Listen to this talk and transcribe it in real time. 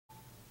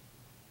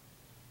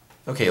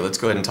Okay, let's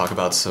go ahead and talk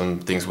about some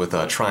things with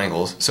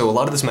triangles. So a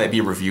lot of this might be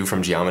a review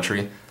from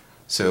geometry.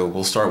 So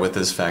we'll start with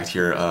this fact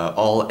here.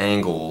 All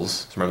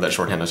angles, so remember that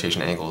shorthand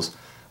notation, angles,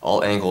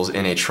 all angles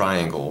in a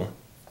triangle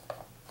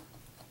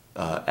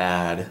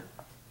add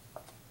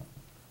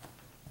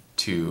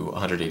to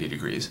 180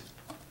 degrees.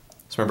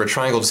 So remember, a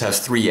triangle just has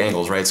three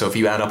angles, right? So if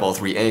you add up all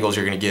three angles,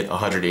 you're going to get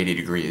 180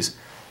 degrees.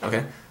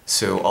 Okay,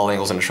 so all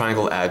angles in a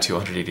triangle add to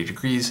 180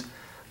 degrees.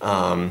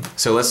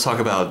 So let's talk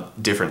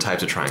about different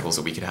types of triangles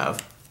that we could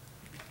have.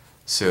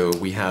 So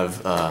we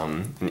have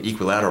an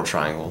equilateral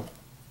triangle.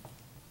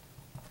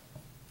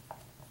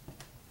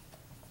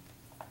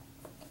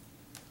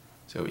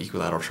 So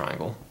equilateral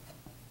triangle.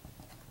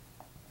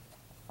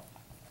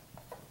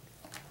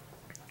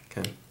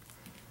 Okay.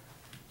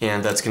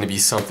 And that's going to be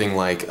something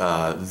like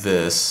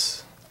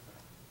this.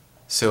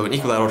 So an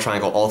equilateral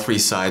triangle, all three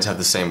sides have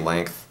the same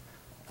length.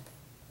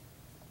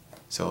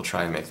 So I'll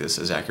try and make this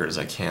as accurate as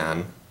I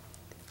can.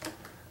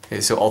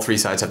 Okay, so all three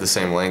sides have the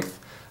same length.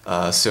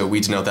 So we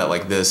denote that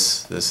like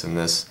this, this, and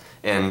this.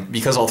 And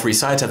because all three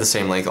sides have the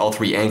same length, all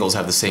three angles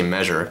have the same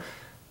measure.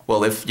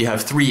 Well, if you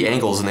have three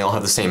angles and they all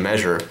have the same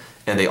measure,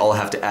 and they all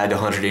have to add to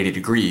 180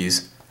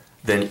 degrees,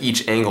 then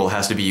each angle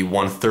has to be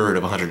 1/3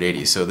 of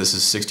 180. So this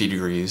is 60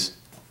 degrees,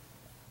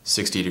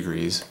 60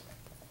 degrees,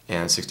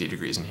 and 60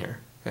 degrees in here.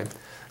 Okay?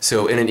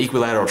 So in an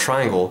equilateral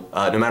triangle,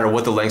 no matter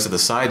what the lengths of the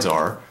sides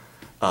are,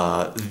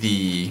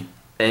 the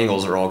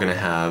angles are all going to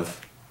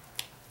have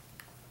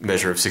a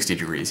measure of 60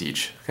 degrees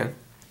each. Okay?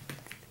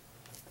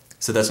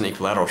 So that's an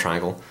equilateral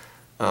triangle.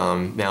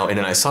 Now in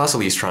an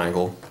isosceles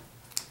triangle,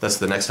 that's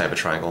the next type of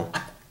triangle.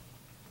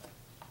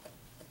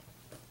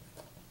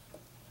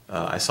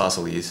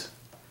 Isosceles.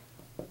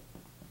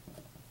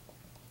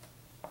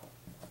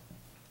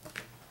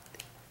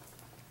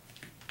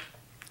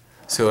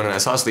 So in an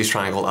isosceles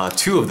triangle,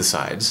 two of the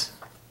sides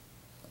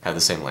have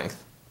the same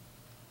length.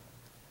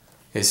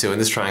 Okay, so in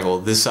this triangle,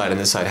 this side and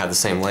this side have the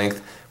same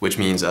length, which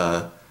means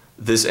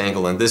this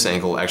angle and this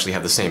angle actually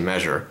have the same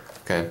measure.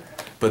 Okay,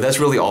 but that's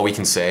really all we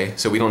can say.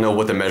 So we don't know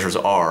what the measures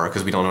are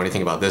because we don't know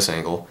anything about this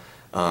angle.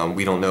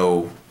 We don't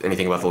know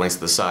anything about the lengths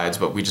of the sides,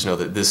 but we just know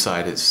that this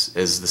side is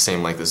the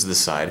same length as this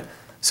side.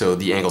 So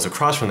the angles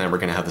across from them are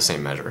going to have the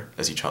same measure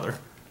as each other.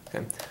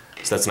 Okay?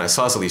 So that's an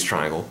isosceles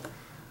triangle.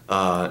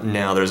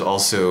 Now there's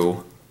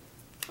also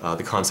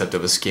the concept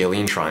of a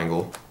scalene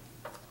triangle.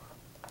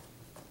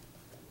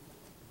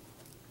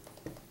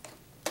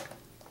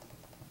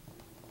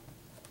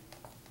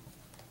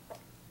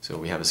 So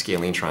we have a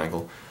scalene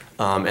triangle.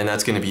 And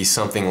that's going to be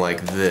something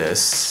like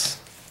this.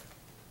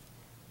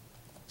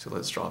 So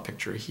let's draw a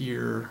picture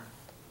here.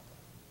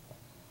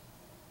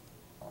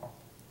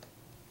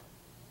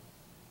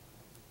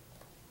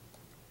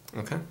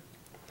 Okay,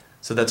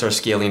 so that's our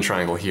scalene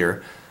triangle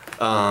here.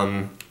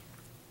 Now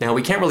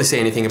we can't really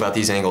say anything about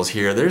these angles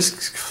here.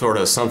 There's sort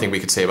of something we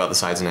could say about the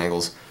sides and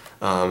angles.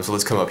 So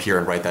let's come up here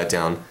and write that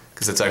down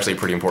because it's actually a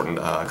pretty important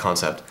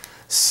concept.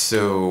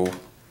 So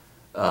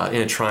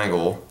in a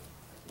triangle,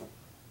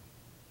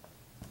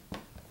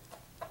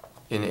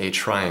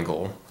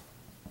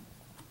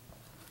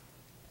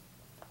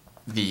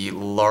 the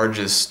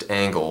largest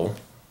angle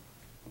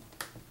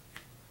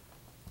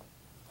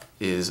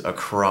is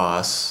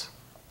across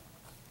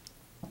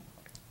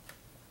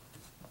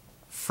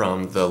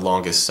from the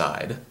longest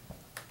side.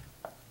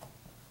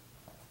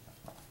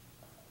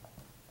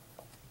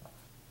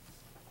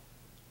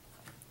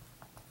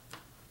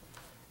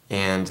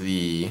 And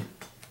the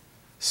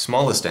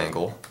smallest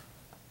angle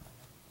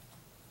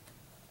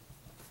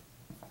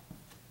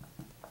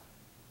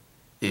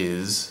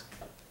is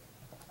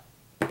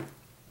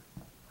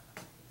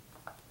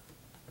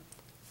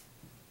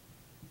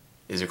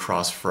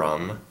across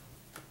from,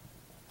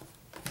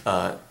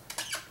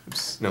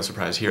 oops, no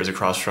surprise here, is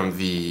across from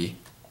the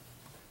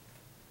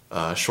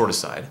shortest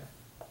side.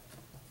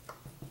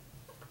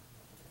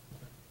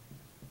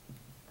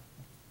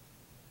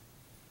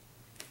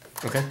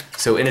 Okay,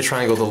 so in a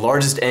triangle, the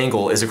largest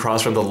angle is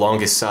across from the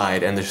longest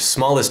side, and the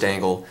smallest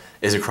angle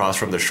is across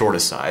from the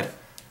shortest side.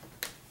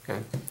 Okay,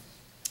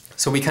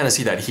 so we kind of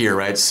see that here,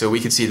 right? So we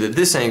could see that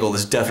this angle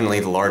is definitely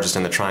the largest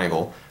in the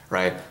triangle,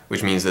 right?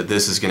 Which means that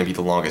this is going to be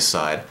the longest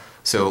side.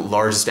 So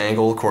largest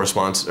angle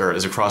corresponds, or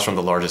is across from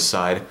the largest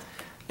side.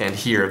 And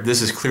here,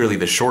 this is clearly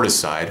the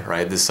shortest side,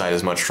 right? This side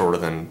is much shorter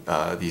than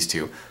these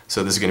two.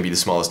 So this is going to be the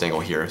smallest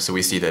angle here. So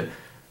we see that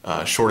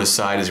shortest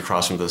side is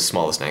across from the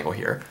smallest angle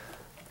here.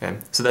 Okay?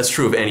 So that's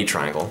true of any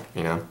triangle,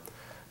 you know,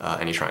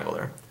 any triangle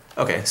there.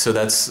 Okay, so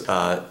that's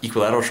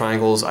equilateral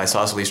triangles,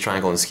 isosceles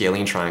triangle, and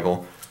scalene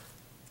triangle.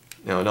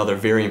 Now another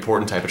very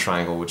important type of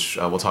triangle, which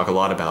we'll talk a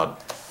lot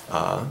about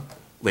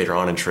later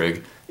on in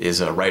trig,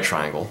 is a right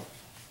triangle.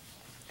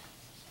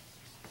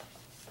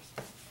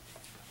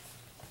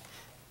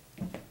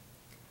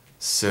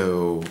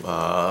 So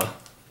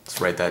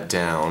let's write that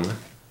down.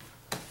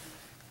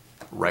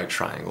 Right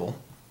triangle.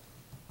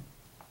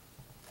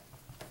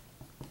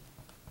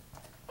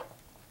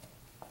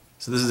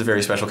 So this is a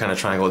very special kind of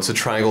triangle. It's a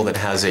triangle that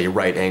has a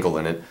right angle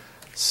in it.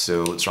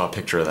 So let's draw a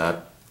picture of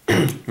that.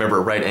 Remember,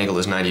 a right angle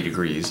is 90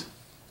 degrees.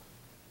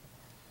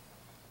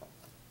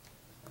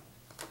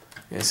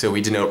 Okay, so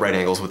we denote right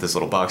angles with this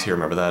little box here,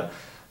 remember that?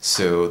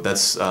 So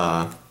that's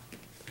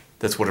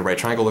what a right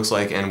triangle looks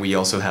like, and we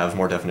also have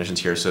more definitions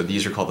here. So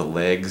these are called the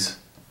legs,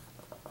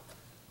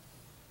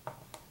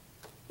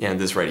 and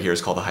this right here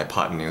is called the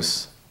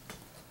hypotenuse.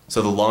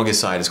 So the longest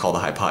side is called the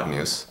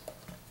hypotenuse.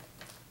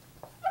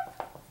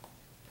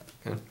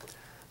 Okay.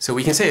 So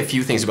we can say a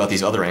few things about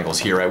these other angles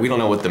here, right? We don't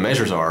know what the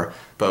measures are,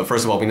 but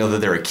first of all, we know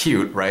that they're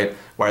acute, right?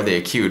 Why are they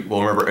acute?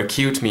 Well, remember,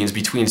 acute means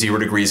between 0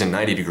 degrees and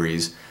 90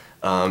 degrees.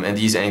 And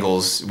these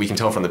angles, we can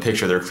tell from the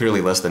picture, they're clearly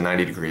less than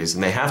 90 degrees,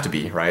 and they have to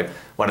be, right?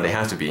 Why do they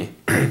have to be?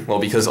 Well,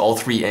 because all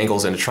three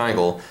angles in a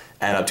triangle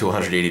add up to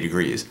 180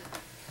 degrees.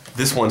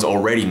 This one's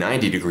already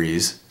 90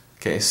 degrees,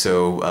 okay,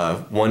 so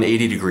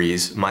 180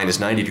 degrees minus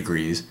 90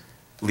 degrees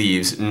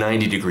leaves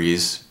 90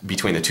 degrees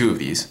between the two of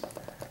these.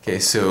 Okay,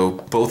 so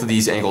both of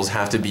these angles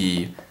have to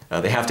be,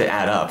 they have to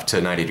add up to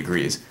 90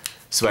 degrees.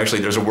 So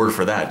actually there's a word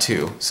for that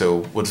too. So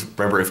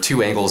remember, if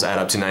two angles add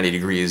up to 90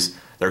 degrees,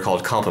 they're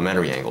called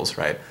complementary angles,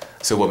 right?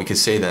 So what we could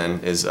say then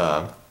is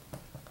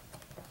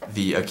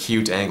the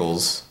acute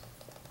angles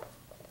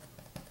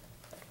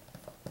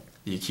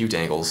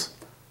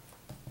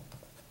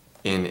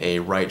in a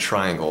right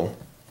triangle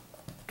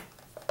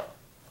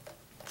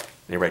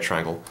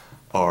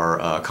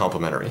are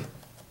complementary.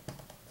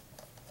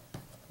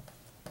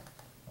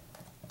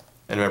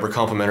 And remember,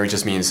 complementary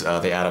just means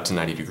they add up to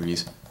 90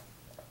 degrees.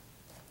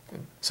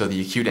 So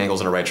the acute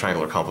angles in a right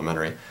triangle are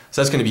complementary.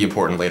 So that's going to be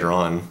important later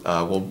on.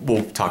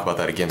 We'll talk about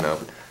that again, though.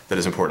 That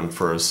is important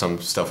for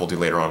some stuff we'll do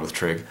later on with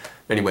trig.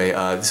 Anyway,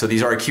 so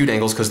these are acute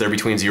angles because they're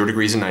between 0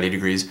 degrees and 90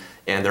 degrees,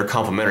 and they're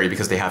complementary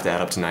because they have to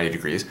add up to 90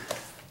 degrees.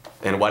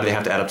 And why do they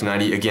have to add up to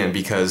 90? Again,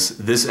 because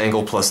this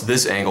angle plus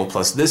this angle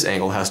plus this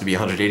angle has to be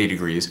 180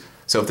 degrees.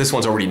 So if this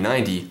one's already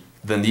 90,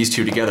 then these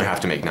two together have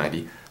to make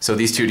 90. So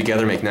these two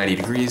together make 90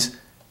 degrees.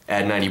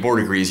 Add 90 more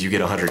degrees, you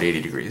get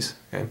 180 degrees.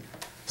 Okay?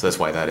 So that's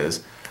why that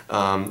is.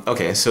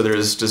 Okay, so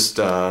there's just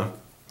a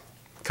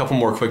couple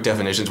more quick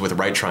definitions with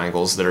right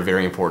triangles that are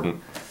very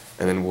important,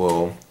 and then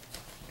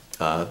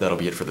that'll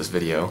be it for this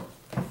video.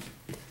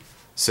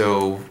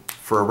 So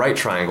for a right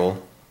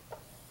triangle,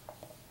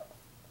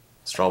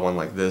 let's draw one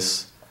like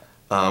this.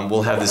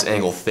 We'll have this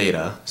angle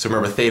theta. So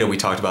remember, theta we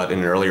talked about in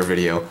an earlier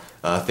video.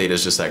 Theta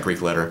is just that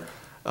Greek letter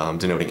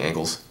denoting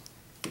angles.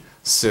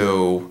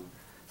 So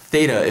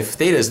theta, if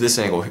theta is this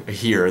angle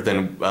here,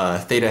 then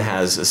theta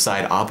has a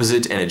side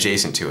opposite and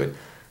adjacent to it.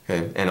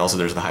 Okay? And also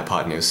there's the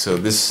hypotenuse. So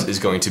this is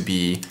going to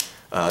be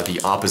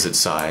the opposite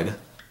side.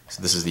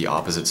 So this is the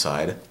opposite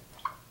side.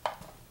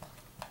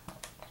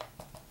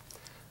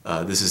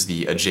 This is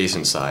the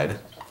adjacent side.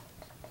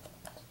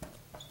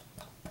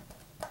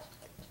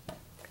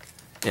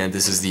 And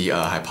this is the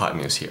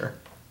hypotenuse here.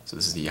 So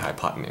this is the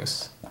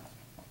hypotenuse.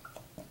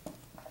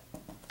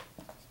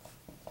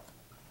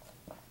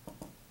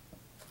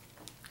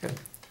 Okay.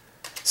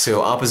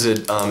 So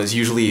opposite is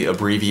usually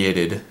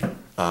abbreviated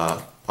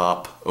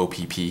op,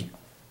 OPP,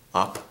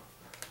 op.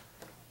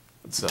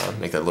 Let's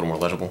make that a little more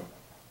legible.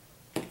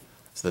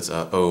 So that's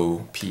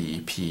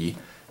OPP.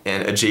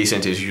 And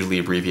adjacent is usually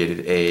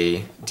abbreviated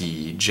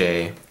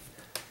ADJ.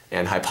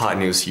 And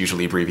hypotenuse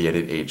usually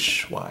abbreviated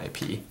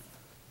HYP.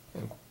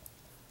 Okay.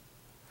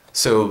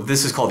 So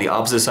this is called the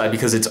opposite side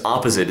because it's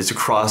opposite. It's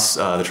across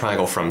the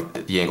triangle from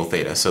the angle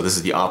theta. So this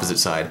is the opposite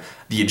side.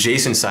 The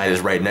adjacent side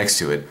is right next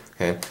to it.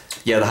 Okay?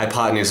 Yeah, the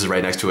hypotenuse is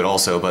right next to it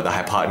also, but the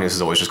hypotenuse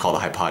is always just called the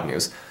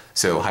hypotenuse.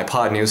 So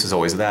hypotenuse is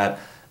always that.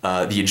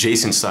 The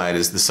adjacent side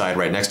is the side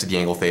right next to the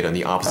angle theta, and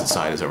the opposite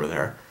side is over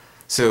there.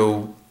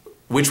 So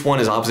which one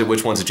is opposite,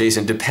 which one's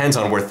adjacent, depends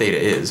on where theta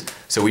is.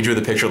 So we drew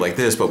the picture like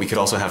this, but we could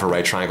also have a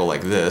right triangle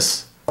like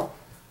this.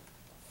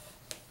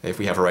 If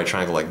we have a right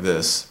triangle like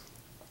this,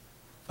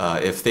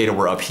 if theta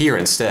were up here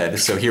instead,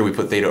 so here we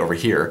put theta over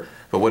here,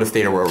 but what if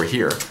theta were over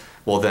here?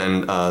 Well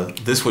then,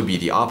 this would be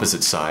the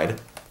opposite side,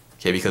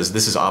 okay, because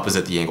this is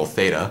opposite the angle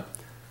theta.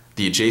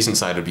 The adjacent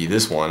side would be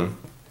this one,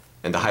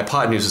 and the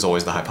hypotenuse is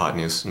always the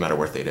hypotenuse, no matter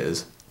where theta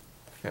is.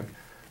 Okay.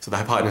 So the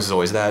hypotenuse is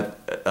always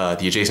that,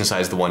 the adjacent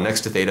side is the one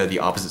next to theta, the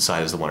opposite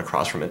side is the one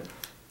across from it.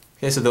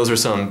 Okay, so those are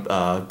some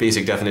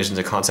basic definitions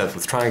and concepts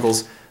with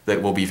triangles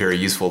that will be very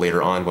useful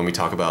later on when we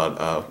talk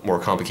about more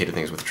complicated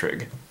things with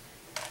trig.